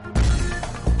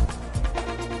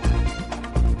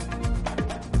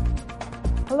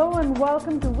Hello and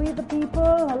welcome to We the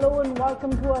People. Hello and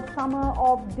welcome to a summer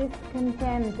of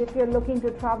discontent. If you're looking to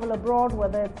travel abroad,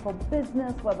 whether it's for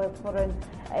business, whether it's for an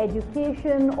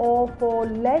education or for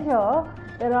leisure,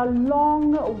 there are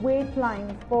long wait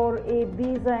lines for a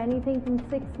visa, anything from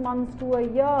 6 months to a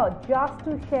year, just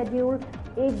to schedule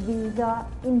a visa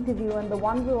interview. And the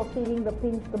ones who are feeling the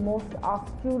pinch the most are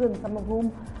students, some of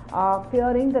whom are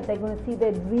fearing that they're going to see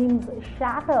their dreams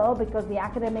shatter because the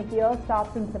academic year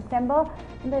starts in September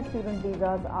and their student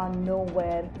visas are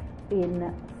nowhere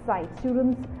in sight.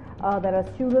 There are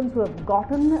students who have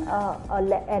gotten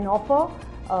an offer,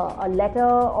 a letter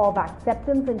of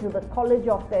acceptance into the college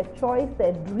of their choice,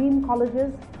 their dream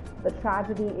colleges. The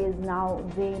tragedy is now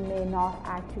they may not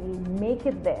actually make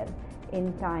it there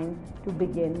in time to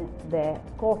begin their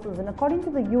courses. And according to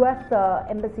the U.S.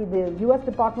 Embassy, the U.S.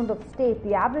 Department of State,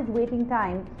 the average waiting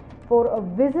time for a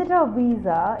visitor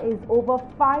visa is over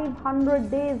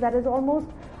 500 days. That is almost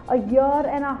a year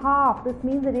and a half. This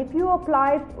means that if you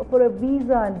apply for a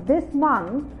visa this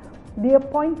month, the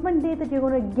appointment date that you're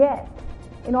going to get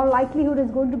in all likelihood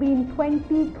is going to be in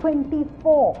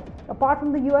 2024. Apart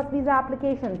from the US visa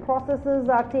application, processes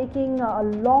are taking a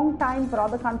long time for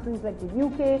other countries like the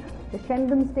UK, the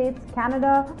Schengen states,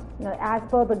 Canada. As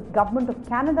per the Government of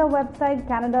Canada website,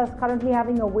 Canada is currently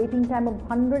having a waiting time of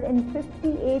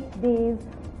 158 days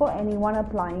for anyone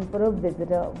applying for a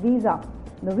visitor visa.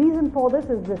 The reason for this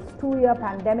is this 2-year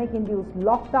pandemic-induced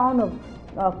lockdown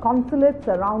of consulates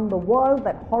around the world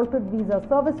that halted visa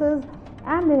services,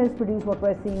 and it has produced what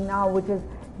we're seeing now, which is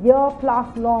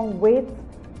year-plus long waits,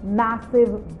 massive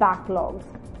backlogs.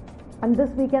 And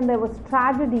this weekend there was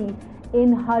tragedy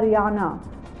in Haryana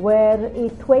where a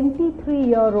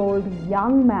 23-year-old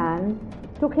young man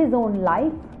took his own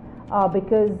life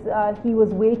because he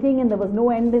was waiting and there was no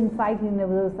end in sight, and there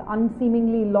was this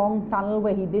unseemingly long tunnel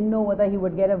where he didn't know whether he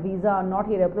would get a visa or not.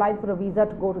 He had applied for a visa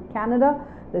to go to Canada.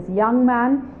 This young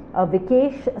man,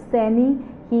 Vikesh Saini,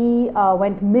 he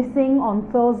went missing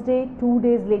on Thursday. 2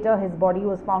 days later, his body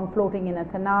was found floating in a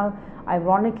canal.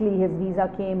 Ironically, his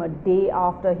visa came a day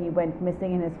after he went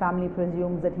missing, and his family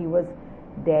presumes that he was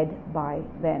dead by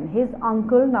then. His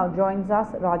uncle now joins us,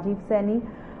 Rajiv Saini.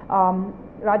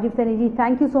 Rajiv Saini ji,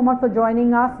 thank you so much for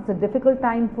joining us. It's a difficult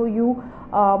time for you.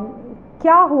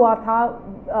 क्या हुआ था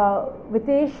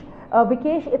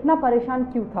विकेश इतना परेशान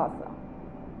क्यों था sir?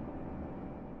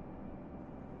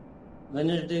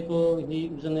 Wednesday को ही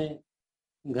उसने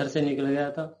घर से निकल गया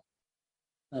था।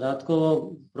 रात को वो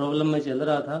प्रॉब्लम में चल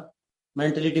रहा था,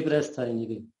 मेंटली डिप्रेस था यानी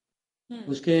कि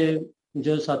उसके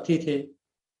जो साथी थे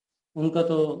उनका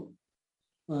तो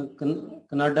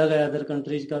कनाडा का अदर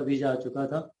कंट्रीज का वीजा आ चुका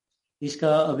था,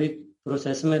 इसका अभी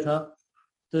प्रोसेस में था,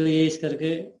 तो ये इस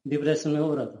करके डिप्रेशन में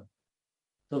हो रहा था,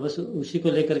 तो बस उसी को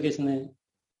लेकर के इसने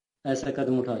ऐसा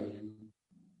कदम उठा लिया।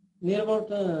 नियर अबाउट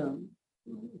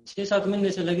 6-7 महीने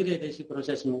से लगी रहे थे इसी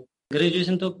प्रोसेस में।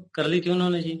 ग्रेजुएशन तो कर ली थी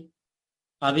उन्होंने जी,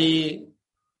 अभी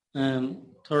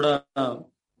थोड़ा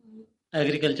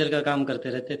एग्रीकल्चर का काम करते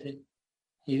रहते थे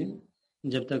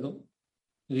जब तक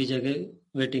वीजा के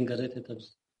वेटिंग कर रहे थे तब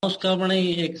से। उसका अपना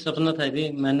ही एक सपना था भी,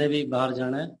 मैंने भी बाहर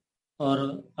जाना है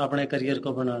और अपने करियर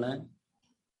को बनाना है,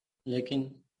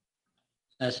 लेकिन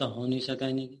ऐसा हो नहीं सका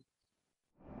ही नहीं।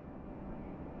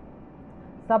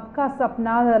 Sabka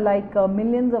Sapna, like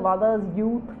millions of others,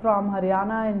 youth from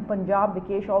Haryana and Punjab,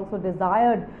 Vikesh also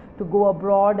desired to go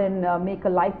abroad and make a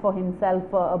life for himself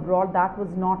abroad. That was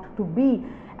not to be.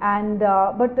 And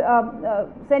but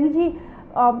Saini ji,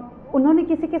 उन्होंने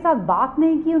किसी के साथ बात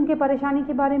नहीं की उनके परेशानी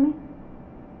के बारे में?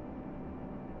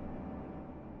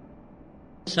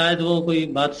 शायद वो कोई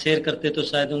बात शेयर करते तो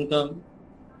शायद उनका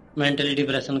मेंटली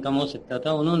डिप्रेशन कम हो सकता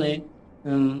था। उन्होंने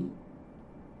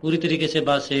पूरी तरीके से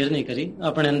बात शेयर नहीं करी,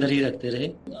 अपने अंदर ही रखते रहे।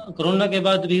 कोरोना के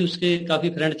बाद भी उसके काफी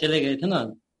फ्रेंड चले गए थे ना,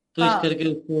 तो इस करके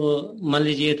उसको मान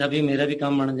लीजिए था भी मेरा भी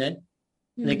काम बन जाए,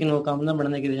 लेकिन वो काम ना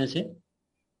बढ़ने की वजह से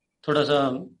थोड़ा सा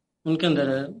उनके अंदर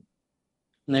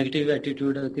नेगेटिव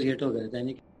एटीट्यूड क्रिएट हो गया था।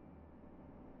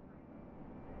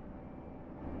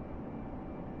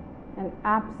 An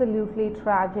absolutely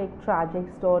tragic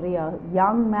story. A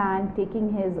young man taking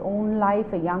his own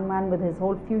life, a young man with his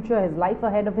whole future, his life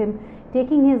ahead of him,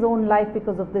 taking his own life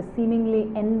because of this seemingly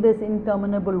endless,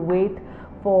 interminable wait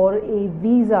for a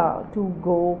visa to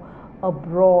go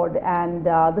abroad. And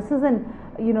this is an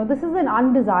this is an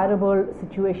undesirable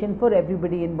situation for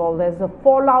everybody involved. There's a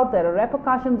fallout, there are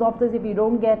repercussions of this. If you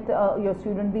don't get your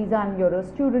student visa and you're a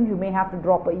student, you may have to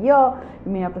drop a year,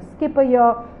 you may have to skip a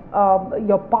year.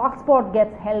 Your passport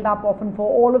gets held up often for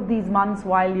all of these months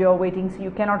while you're waiting, so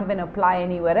you cannot even apply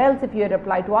anywhere else if you had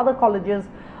applied to other colleges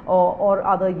or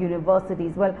other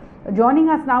universities. Well, joining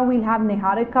us now we'll have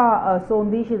Niharika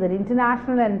Sondhi. She's an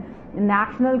international and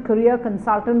national career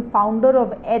consultant, founder of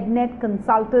EdNet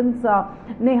Consultants.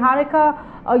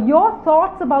 Niharika, your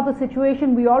thoughts about the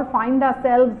situation we all find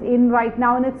ourselves in right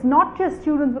now, and it's not just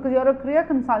students, because you're a career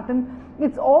consultant,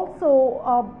 it's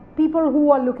also people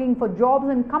who are looking for jobs,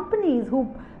 and companies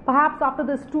who perhaps after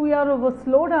this 2 year of a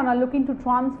slowdown are looking to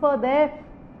transfer their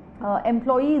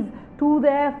employees to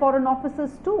their foreign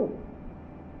offices too.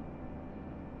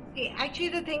 Actually,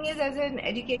 the thing is, as an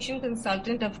education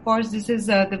consultant, of course, this is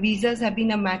the visas have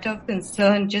been a matter of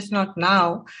concern, just not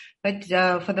now, but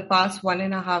for the past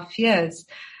 1.5 years.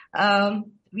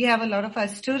 We have a lot of our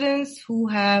students who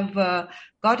have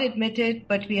got admitted,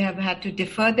 but we have had to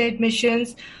defer the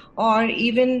admissions, or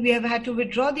even we have had to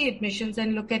withdraw the admissions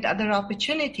and look at other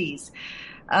opportunities.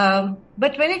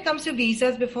 But when it comes to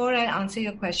visas, before I answer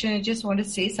your question, I just want to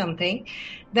say something,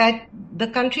 that the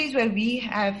countries where we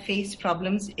have faced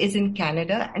problems is in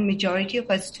Canada, and majority of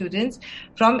our students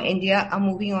from India are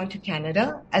moving on to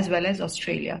Canada as well as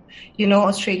Australia.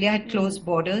 Australia had closed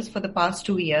borders for the past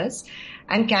 2 years,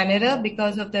 and Canada,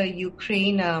 because of the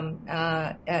Ukraine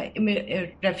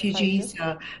refugees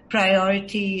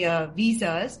priority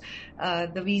visas,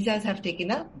 the visas have taken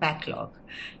a backlog.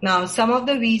 Now, some of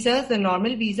the visas, the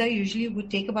normal visa usually would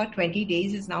take about 20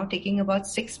 days, is now taking about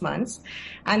 6 months.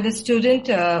 And the student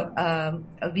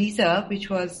visa, which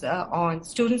was on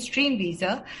student stream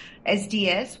visa,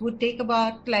 SDS, would take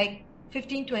about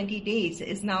 15-20 days,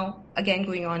 is now again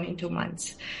going on into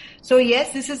months. So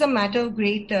yes, this is a matter of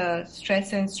great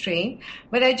stress and strain.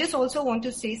 But I just also want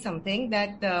to say something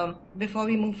that before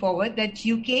we move forward, that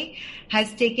UK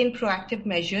has taken proactive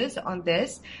measures on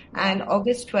this. And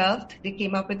August 12th, they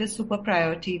came up with a super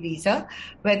priority visa,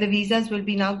 where the visas will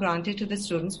be now granted to the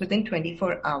students within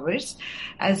 24 hours,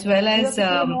 as well as... Do you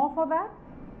have to pay more for that?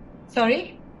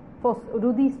 Sorry?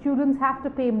 Do these students have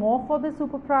to pay more for the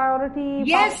super priority?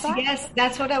 Yes,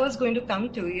 that's what I was going to come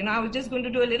to. I was just going to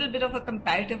do a little bit of a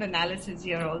comparative analysis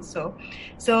here also.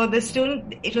 So the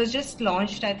student, it was just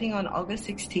launched, I think, on August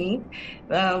 16th,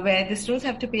 where the students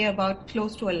have to pay about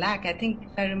close to 1 lakh. I think,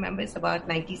 if I remember, it's about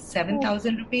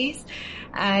 97,000 rupees.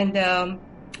 And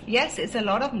yes, it's a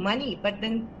lot of money, but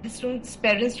then the students'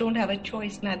 parents don't have a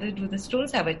choice, neither do the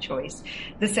students have a choice.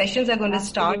 The sessions are going to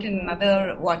start in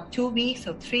another, 2 weeks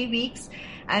or 3 weeks,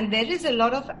 and there is a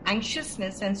lot of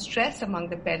anxiousness and stress among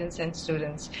the parents and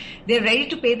students. They're ready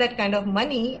to pay that kind of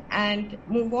money and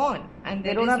move on. And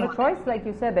they don't have a choice, like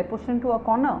you said, they're pushed into a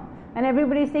corner. And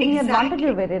everybody's taking advantage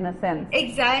of it, in a sense.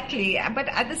 Exactly. But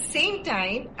at the same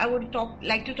time, I would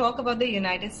like to talk about the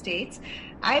United States.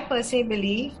 I personally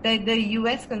believe that the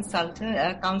U.S.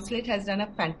 consulate has done a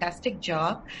fantastic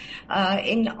job.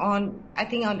 On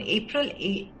April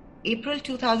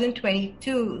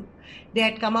 2022, they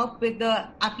had come up with the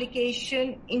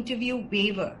application interview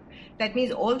waiver. That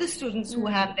means all the students who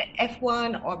have the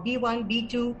F1 or B1,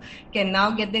 B2 can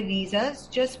now get the visas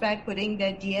just by putting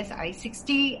their DS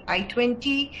I-60,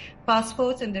 I-20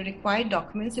 passports and the required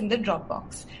documents in the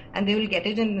Dropbox. And they will get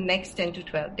it in the next 10 to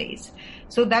 12 days.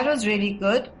 So that was really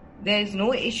good. There is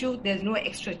no issue. There's no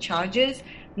extra charges.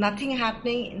 Nothing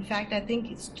happening. In fact, I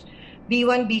think it's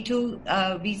B1,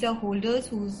 B2 visa holders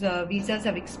whose visas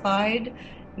have expired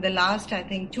in the last,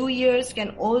 2 years can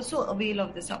also avail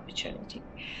of this opportunity.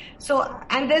 So,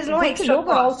 and there's no extra cost.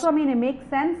 But also, it makes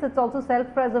sense. It's also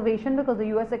self-preservation, because the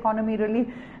U.S. economy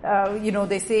really,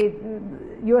 they say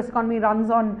U.S. economy runs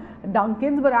on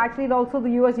Dunkins, but actually also the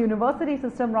U.S. university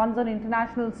system runs on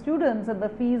international students and the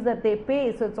fees that they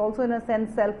pay. So it's also, in a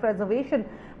sense, self-preservation.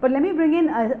 But let me bring in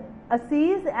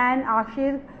Aziz and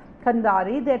Ashir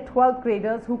Khandari. They're 12th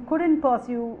graders who couldn't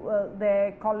pursue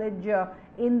their college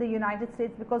in the United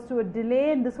States because to a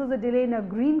delay, and this was a delay in a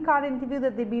green card interview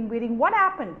that they've been waiting. What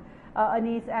happened,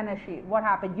 Anis and Ashir? What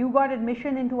happened? You got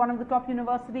admission into one of the top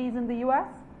universities in the US?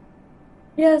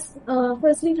 Yes,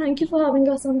 firstly, thank you for having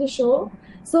us on the show.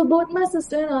 So both my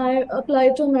sister and I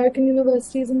applied to American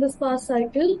universities in this past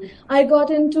cycle. I got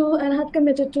into and had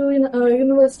committed to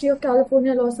University of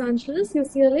California, Los Angeles,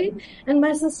 UCLA, and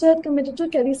my sister had committed to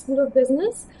Kelley School of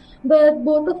Business. But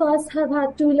both of us have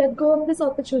had to let go of this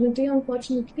opportunity,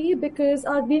 unfortunately, because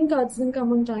our green cards didn't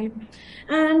come on time.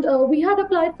 And we had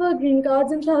applied for green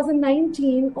cards in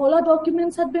 2019. All our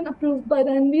documents had been approved by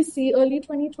the NVC early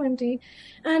 2020.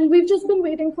 And we've just been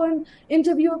been waiting for an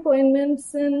interview appointment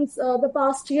since the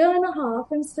past year and a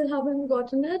half and still haven't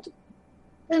gotten it.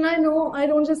 And I know I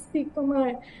don't just speak for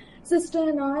my sister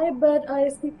and I, but I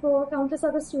speak for countless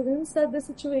other students that this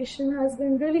situation has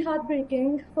been really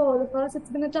heartbreaking for all of us. It's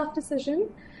been a tough decision.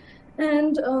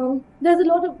 And there's been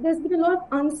a lot of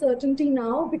uncertainty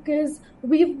now because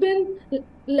we've been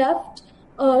left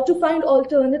to find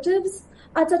alternatives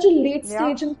at such a late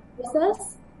stage in the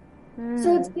process.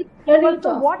 So it's been very tough.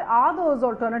 So what are those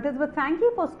alternatives? But thank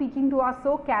you for speaking to us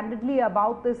so candidly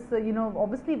about this,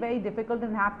 obviously very difficult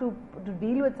and have to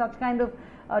deal with such kind of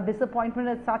disappointment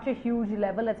at such a huge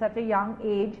level at such a young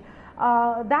age.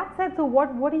 That said, so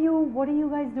what are you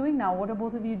guys doing now? What are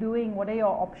both of you doing? What are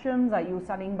your options? Are you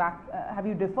studying back? Have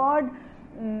you deferred?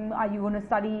 Are you going to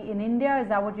study in India? Is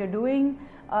that what you're doing?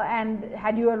 And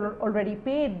had you already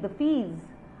paid the fees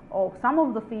or some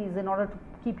of the fees in order to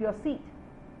keep your seat?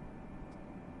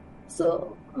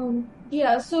 So,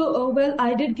 well,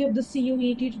 I did give the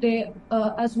CUET today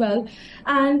as well.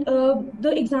 And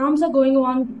the exams are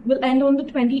will end on the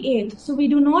 28th. So we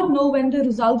do not know when the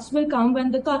results will come,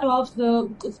 when the cutoffs, the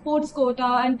sports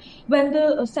quota, and when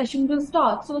the session will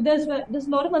start. So there's a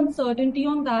lot of uncertainty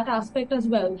on that aspect as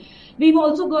well. We've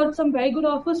also got some very good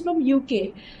offers from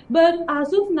UK. But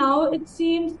as of now, it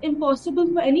seems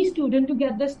impossible for any student to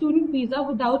get their student visa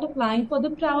without applying for the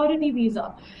priority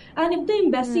visa. And if the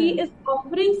embassy is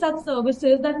offering such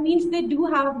services, that means they do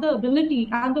have the ability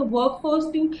and the workforce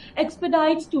to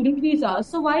expedite student visas.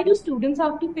 So why do students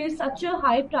have to pay such a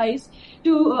high price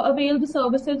to avail the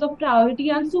services of priority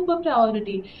and super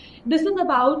priority? This is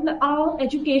about our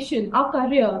education, our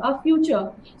career, our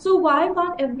future. So why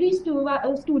can't every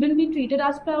student be treated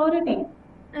as priority?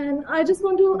 And I just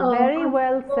want to... Very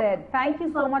well said. Thank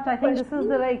you so much. I think this is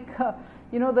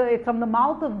it's from the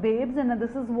mouth of babes, and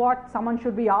this is what someone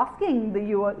should be asking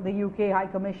the UK High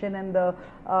Commission and the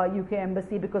UK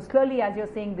Embassy, because clearly, as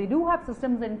you're saying, they do have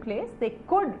systems in place. They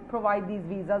could provide these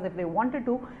visas if they wanted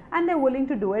to, and they're willing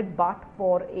to do it, but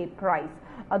for a price.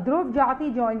 Dhruv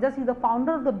Jati joins us. He's the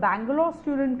founder of the Bangalore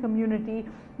student community.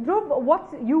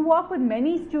 Dhruv, you work with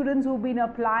many students who've been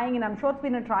applying, and I'm sure it's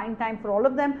been a trying time for all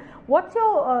of them. What's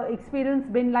your experience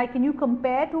been like? Can you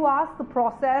compare to us the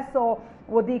process or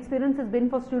what the experience has been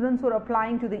for students who are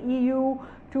applying to the EU,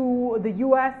 to the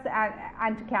US,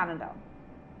 and to Canada?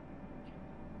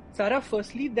 Sarah,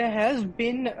 firstly, there has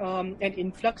been an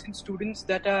influx in students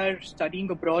that are studying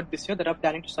abroad this year, that are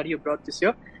planning to study abroad this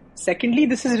year. Secondly,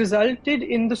 this has resulted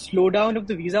in the slowdown of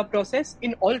the visa process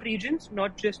in all regions,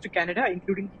 not just to Canada,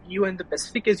 including the EU and the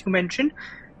Pacific, as you mentioned.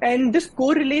 And this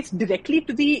correlates directly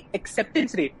to the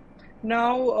acceptance rate.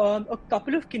 Now, a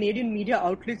couple of Canadian media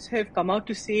outlets have come out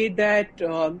to say that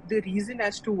the reason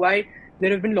as to why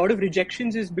there have been a lot of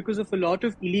rejections is because of a lot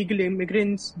of illegal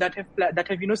immigrants that have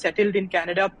settled in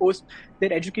Canada post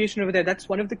their education over there. That's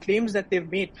one of the claims that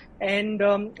they've made. And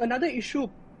another issue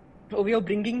we are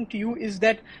bringing to you is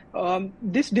that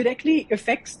this directly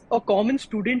affects a common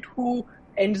student who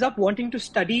ends up wanting to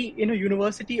study in a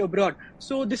university abroad.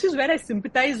 So this is where I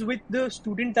sympathize with the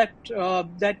student that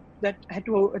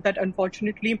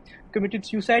unfortunately committed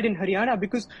suicide in Haryana,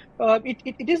 because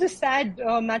it is a sad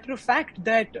matter of fact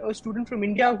that a student from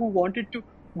India who wanted to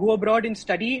go abroad and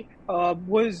study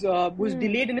was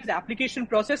delayed in his application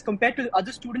process compared to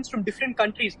other students from different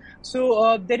countries.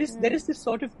 So there is this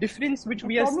sort of difference which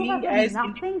we are seeing as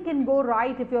nothing can go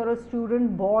right if you're a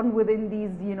student born within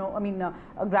these,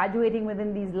 graduating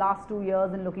within these last 2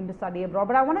 years and looking to study abroad.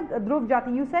 But I want to, Dhruv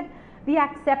Jati, you said the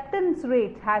acceptance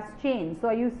rate has changed. So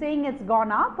are you saying it's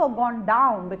gone up or gone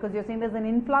down? Because you're saying there's an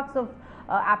influx of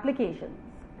applications.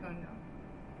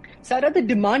 Sarah, the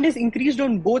demand has increased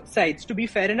on both sides. To be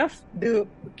fair enough, the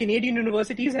Canadian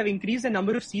universities have increased the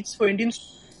number of seats for Indian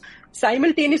students.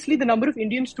 Simultaneously, the number of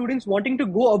Indian students wanting to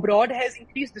go abroad has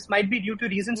increased. This might be due to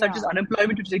reasons such as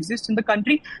unemployment which exists in the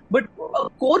country. But a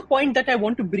core point that I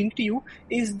want to bring to you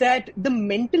is that the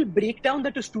mental breakdown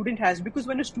that a student has, because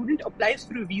when a student applies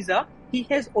for a visa, he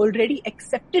has already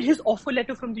accepted his offer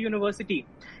letter from the university.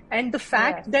 And the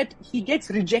fact that he gets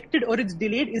rejected or it's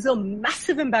delayed is a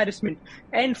massive embarrassment.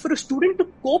 And for a student to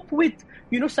cope with,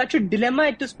 such a dilemma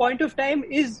at this point of time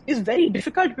is very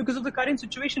difficult because of the current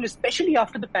situation, especially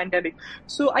after the pandemic.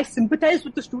 So I sympathize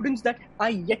with the students that are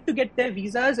yet to get their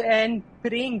visas and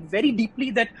praying very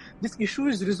deeply that this issue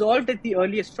is resolved at the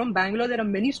earliest. From Bangalore, there are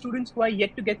many students who are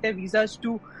yet to get their visas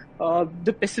to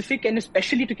the Pacific and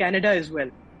especially to Canada as well.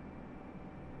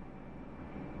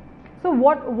 So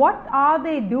what are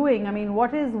they doing? I mean,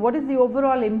 what is the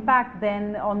overall impact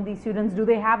then on these students? Do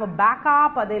they have a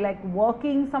backup? Are they like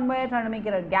working somewhere, trying to make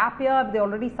it a gap year? Have they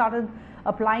already started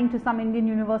applying to some Indian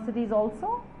universities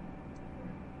also?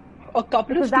 a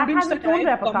couple because of students that has its own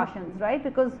repercussions, right?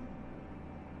 Because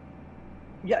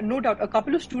yeah, no doubt. A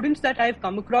couple of students that I've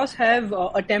come across have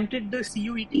attempted the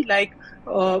CUET, like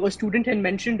a student had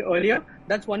mentioned earlier.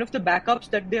 That's one of the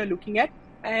backups that they are looking at.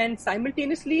 And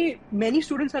simultaneously, many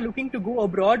students are looking to go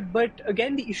abroad. But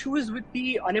again, the issue is with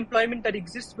the unemployment that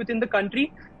exists within the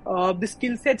country, the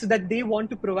skill sets that they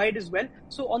want to provide as well.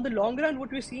 So on the long run,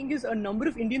 what we're seeing is a number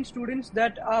of Indian students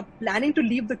that are planning to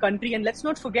leave the country. And let's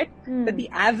not forget that the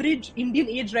average Indian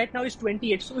age right now is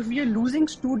 28. So if we are losing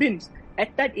students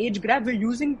at that age gap, we're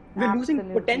losing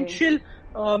potential,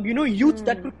 youth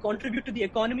that could contribute to the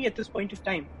economy at this point of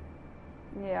time.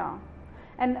 Yeah.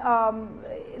 And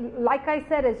like I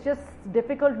said, it's just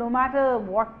difficult no matter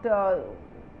what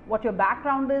your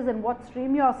background is and what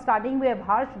stream you're studying. We have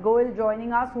Harsh Goel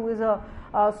joining us, who is a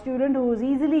student who is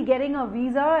easily getting a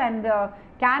visa and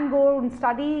can go and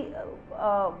study,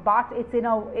 but it's in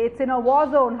a war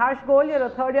zone. Harsh Goel, you're a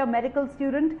third-year medical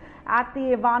student at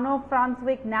the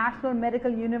Ivano-Frankivsk National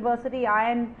Medical University,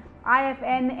 IFNMU,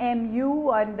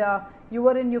 and you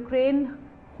were in Ukraine.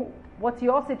 What's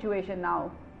your situation now?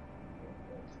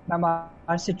 Ma'am,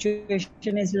 our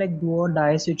situation is like do or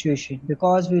die situation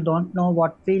because we don't know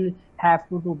what we'll have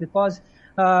to do because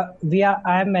I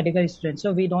am medical student,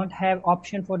 so we don't have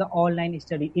option for the online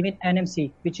study. Even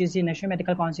NMC, which is the National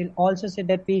Medical Council, also said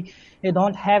that we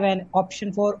don't have an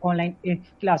option for online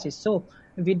classes. So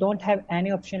we don't have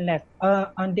any option left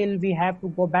until we have to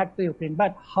go back to Ukraine.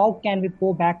 But how can we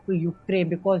go back to Ukraine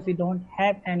because we don't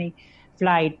have any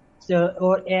flight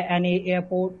or any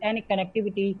airport, any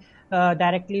connectivity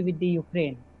directly with the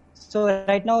Ukraine. So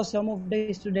right now, some of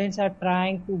the students are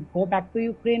trying to go back to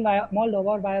Ukraine via Moldova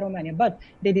or via Romania, but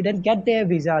they didn't get their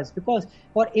visas because,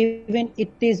 or even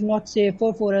it is not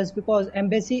safer for us because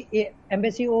embassy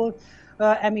or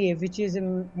MEA, which is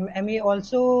MEA,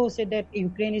 also said that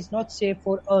Ukraine is not safe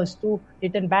for us to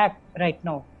return back right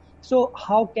now. So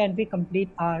how can we complete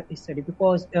our study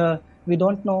because we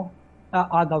don't know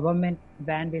our government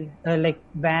will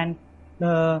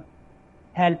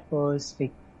help us.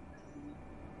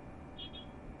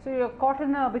 So you're caught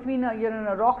in you're in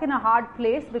a rock in a hard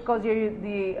place because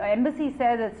the embassy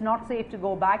says it's not safe to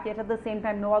go back, yet at the same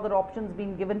time no other options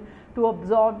being given to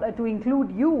absorb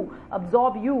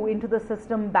you into the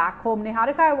system back home.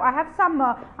 Niharika, I have some,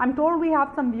 I'm told we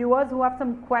have some viewers who have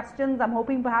some questions. I'm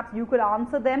hoping perhaps you could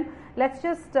answer them. Let's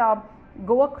just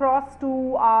go across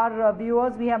to our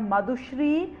viewers. We have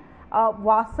Madhushri,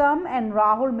 Vasam and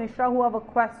Rahul Mishra who have a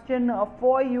question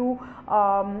for you.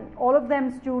 All of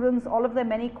them students, all of them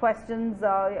many questions.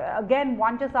 Again,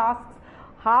 one just asks,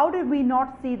 how did we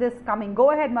not see this coming?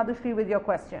 Go ahead, Madhushri, with your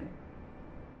question.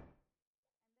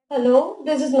 Hello,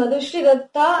 this is Madhushri Datta.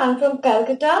 I'm from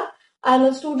Calcutta. I'm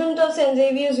a student of St.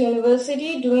 Xavier's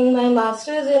University doing my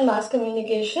master's in mass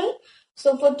communication.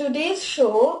 So for today's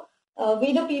show,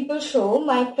 We the People show,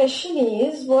 my question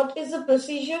is, what is the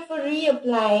procedure for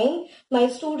reapplying my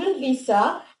student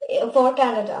visa for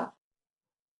Canada?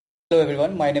 Hello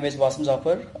everyone, my name is Wasim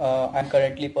Zafar. I'm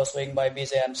currently pursuing my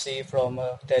BSc from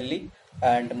Delhi,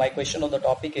 and my question on the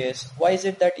topic is, why is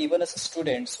it that even as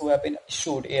students who have been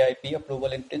issued AIP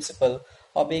approval in principle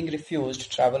are being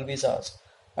refused travel visas?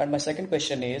 And my second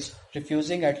question is,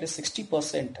 refusing at least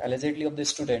 60% allegedly of the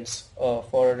students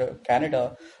for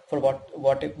Canada for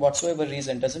whatsoever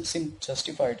reason doesn't seem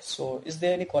justified. So is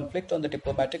there any conflict on the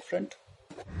diplomatic front?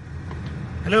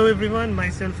 Hello everyone,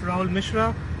 myself Rahul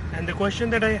Mishra, and the question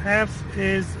that I have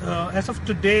is, as of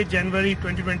today, January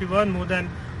 2021, more than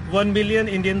 1 million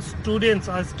Indian students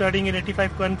are studying in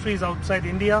 85 countries outside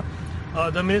India.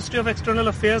 The Ministry of External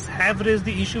Affairs have raised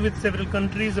the issue with several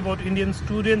countries about Indian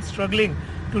students struggling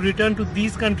to return to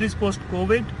these countries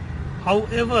post-COVID.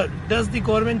 However, does the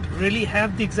government really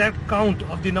have the exact count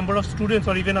of the number of students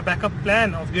or even a backup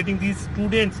plan of getting these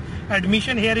students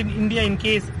admission here in India in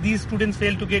case these students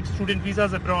fail to get student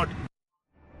visas abroad?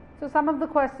 So some of the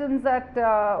questions that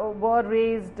were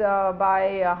raised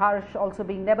by Harsh also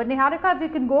being there. But Niharika, if you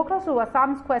can go across to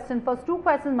Wasam's question. First two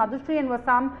questions, Madhushri and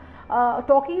Wasam,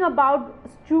 talking about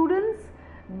students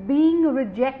being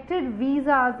rejected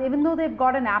visas even though they've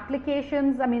gotten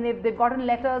applications. I mean, they've gotten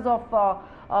letters of,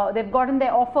 they've gotten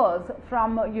their offers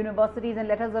from universities and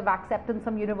letters of acceptance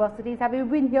from universities. Have you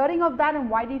been hearing of that, and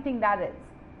why do you think that is?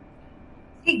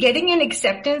 See, getting an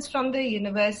acceptance from the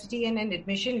university and an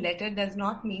admission letter does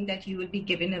not mean that you will be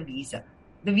given a visa.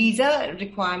 The visa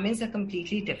requirements are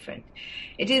completely different.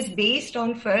 It is based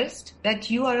on, first, that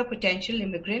you are a potential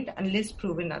immigrant unless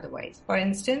proven otherwise. For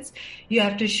instance, you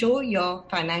have to show your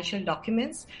financial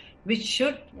documents, which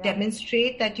should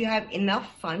demonstrate that you have enough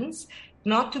funds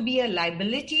not to be a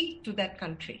liability to that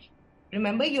country.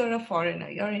 Remember, you're a foreigner,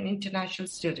 you're an international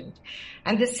student.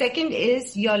 And the second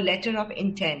is your letter of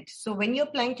intent. So when you're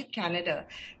applying to Canada,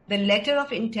 the letter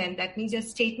of intent, that means your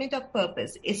statement of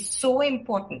purpose, is so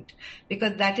important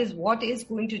because that is what is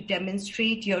going to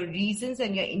demonstrate your reasons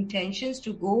and your intentions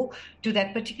to go to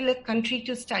that particular country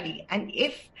to study. And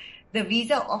if the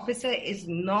visa officer is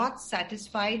not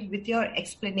satisfied with your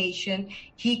explanation,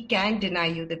 he can deny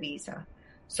you the visa.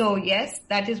 So yes,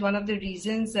 that is one of the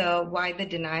reasons why the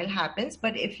denial happens.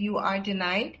 But if you are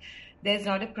denied, there's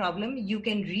not a problem. You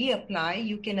can reapply,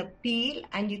 you can appeal,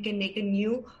 and you can make a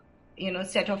new,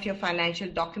 set of your financial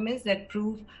documents that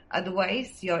prove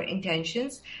otherwise your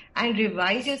intentions, and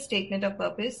revise your statement of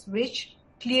purpose, which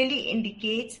clearly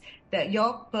indicates that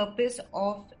your purpose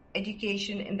of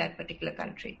education in that particular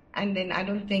country. And then I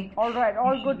don't think... All right,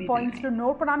 all good points to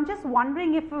note, but I'm just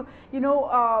wondering if,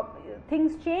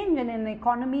 things change in an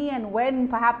economy, and when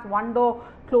perhaps one door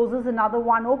closes, another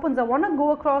one opens. I want to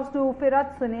go across to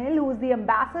Firat Sunil, who is the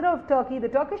ambassador of Turkey, the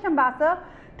Turkish ambassador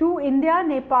to India,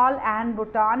 Nepal and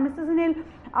Bhutan. Mr. Sunil,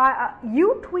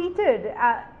 you tweeted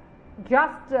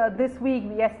just this week,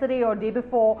 yesterday or day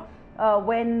before,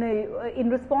 when in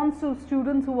response to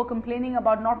students who were complaining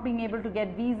about not being able to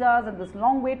get visas and this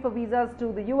long wait for visas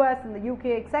to the US and the UK,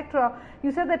 etc.,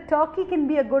 you said that Turkey can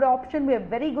be a good option. We have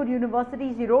very good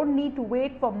universities. You don't need to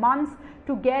wait for months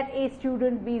to get a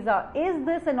student visa. Is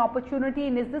this an opportunity,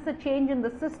 and is this a change in the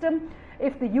system?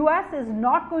 If the US is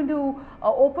not going to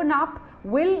open up,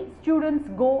 will students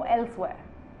go elsewhere?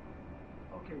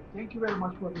 Okay, thank you very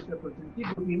much for this opportunity.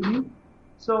 Good evening.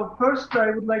 So first,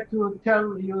 I would like to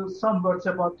tell you some words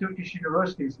about Turkish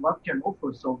universities, what can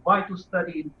offer, so why to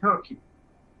study in Turkey.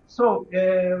 So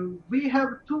we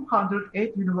have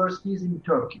 208 universities in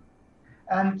Turkey,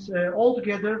 and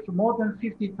altogether more than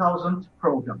 50,000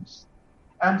 programs,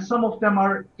 and some of them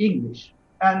are English.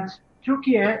 And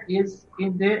Turkey is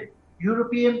in the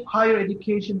European higher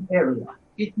education area.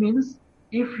 It means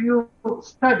if you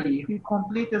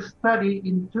complete a study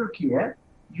in Turkey,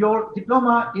 your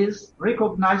diploma is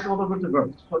recognized all over the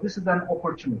world. So this is an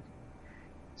opportunity.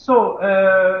 So,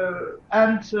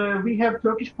 we have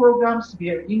Turkish programs, we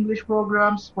have English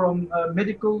programs, from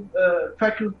medical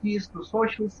faculties to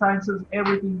social sciences,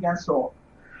 everything and so on.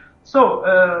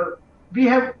 So, we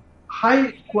have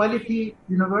high quality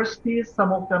universities.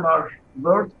 Some of them are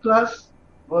world class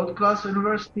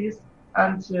universities,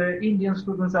 and Indian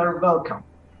students are welcome.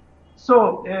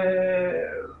 So,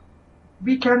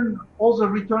 we can also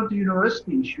return to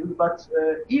university issue, but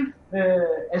if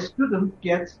a student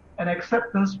gets an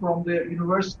acceptance from the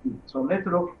university, so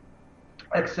letter of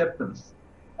acceptance,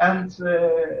 and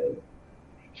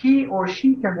he or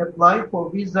she can apply for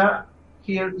visa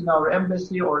here in our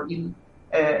embassy or in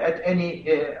at any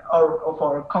of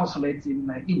our consulates in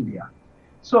India.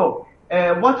 So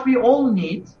what we all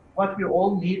need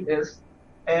is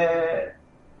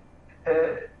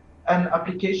an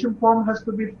application form has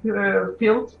to be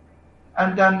filled,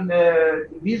 and then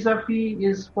visa fee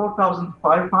is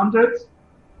 4,500,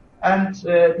 and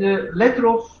the letter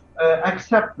of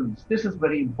acceptance. This is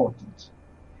very important,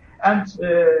 and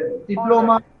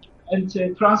diploma and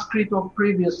transcript of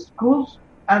previous schools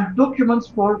and documents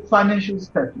for financial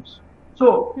status.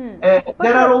 So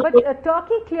but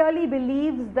Turkey clearly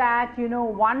believes that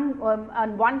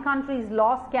one country's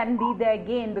loss can be their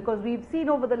gain, because we've seen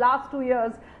over the last 2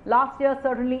 years. Last year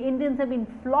certainly Indians have been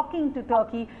flocking to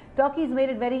Turkey. Turkey's made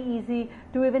it very easy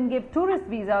to even give tourist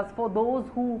visas for those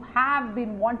who have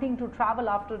been wanting to travel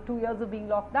after 2 years of being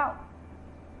locked down.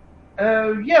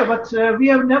 But we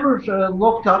have never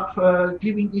locked up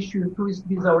giving issue tourist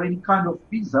visa or any kind of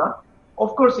visa.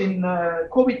 Of course, in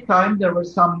COVID time there were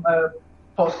some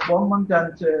postponement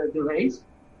and delays.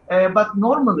 But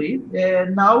normally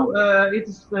now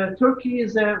Turkey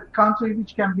is a country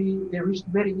which can be reached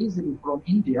very easily from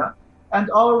India,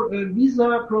 and our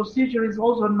visa procedure is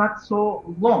also not so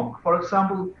long. For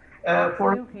example,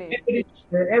 for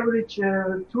average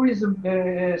tourism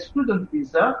student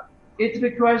visa, it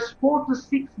requires 4 to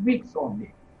 6 weeks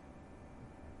only.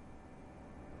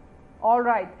 All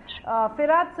right.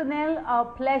 Firat Sunil, a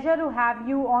pleasure to have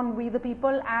you on We the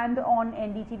People and on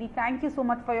NDTV. Thank you so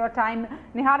much for your time.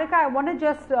 Niharika, I want to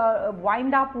just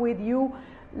wind up with you.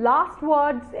 Last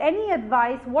words, any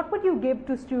advice, what would you give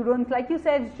to students? Like you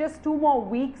said, it's just 2 more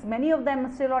weeks. Many of them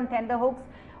are still on tenterhooks.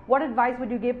 What advice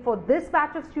would you give for this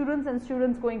batch of students and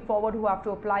students going forward who have to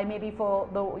apply, maybe for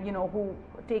the, who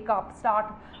start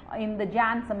in the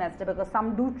Jan semester, because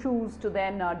some do choose to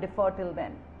then defer till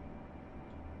then?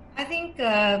 I think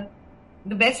the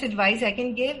best advice I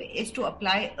can give is to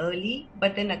apply early.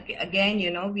 But then again,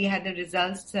 we had the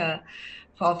results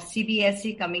of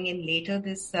CBSE coming in later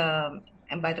this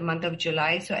and by the month of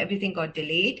July, so everything got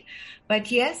delayed. But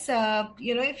yes,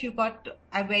 if you got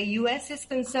where US is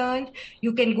concerned,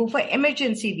 you can go for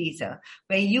emergency visa.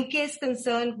 Where UK is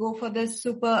concerned, go for the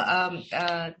super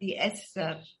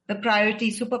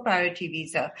priority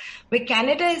visa. Where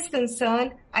Canada is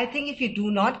concerned, I think if you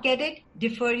do not get it,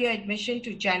 defer your admission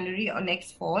to January or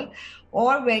next fall.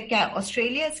 Or where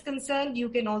Australia is concerned, you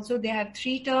can also, they have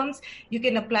 3 terms, you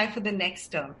can apply for the next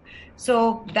term.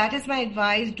 So that is my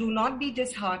advice. Do not be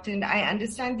disheartened. I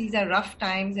understand these are rough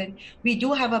times and we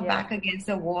do have our back against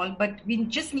the wall, but we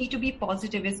just need to be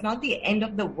positive. It's not the end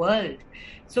of the world.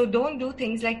 So don't do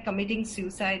things like committing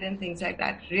suicide and things like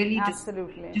that. Really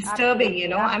disturbing, you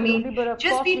know. Absolutely. I mean,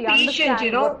 just be patient,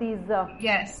 you know.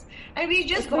 Yes. And we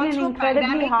just gone through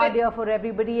incredibly hard year for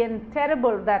everybody, and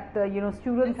terrible that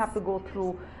students have to go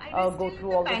through all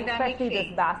this, especially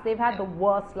this batch. They've had the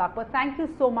worst luck. But thank you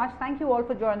so much. Thank you all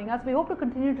for joining us. We hope to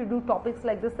continue to do topics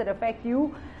like this that affect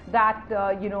you, that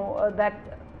that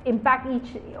impact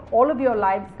all of your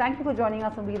lives. Thank you for joining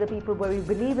us on We the People, where we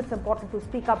believe it's important to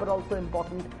speak up, but also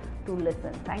important to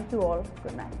listen. Thank you all.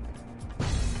 Good night.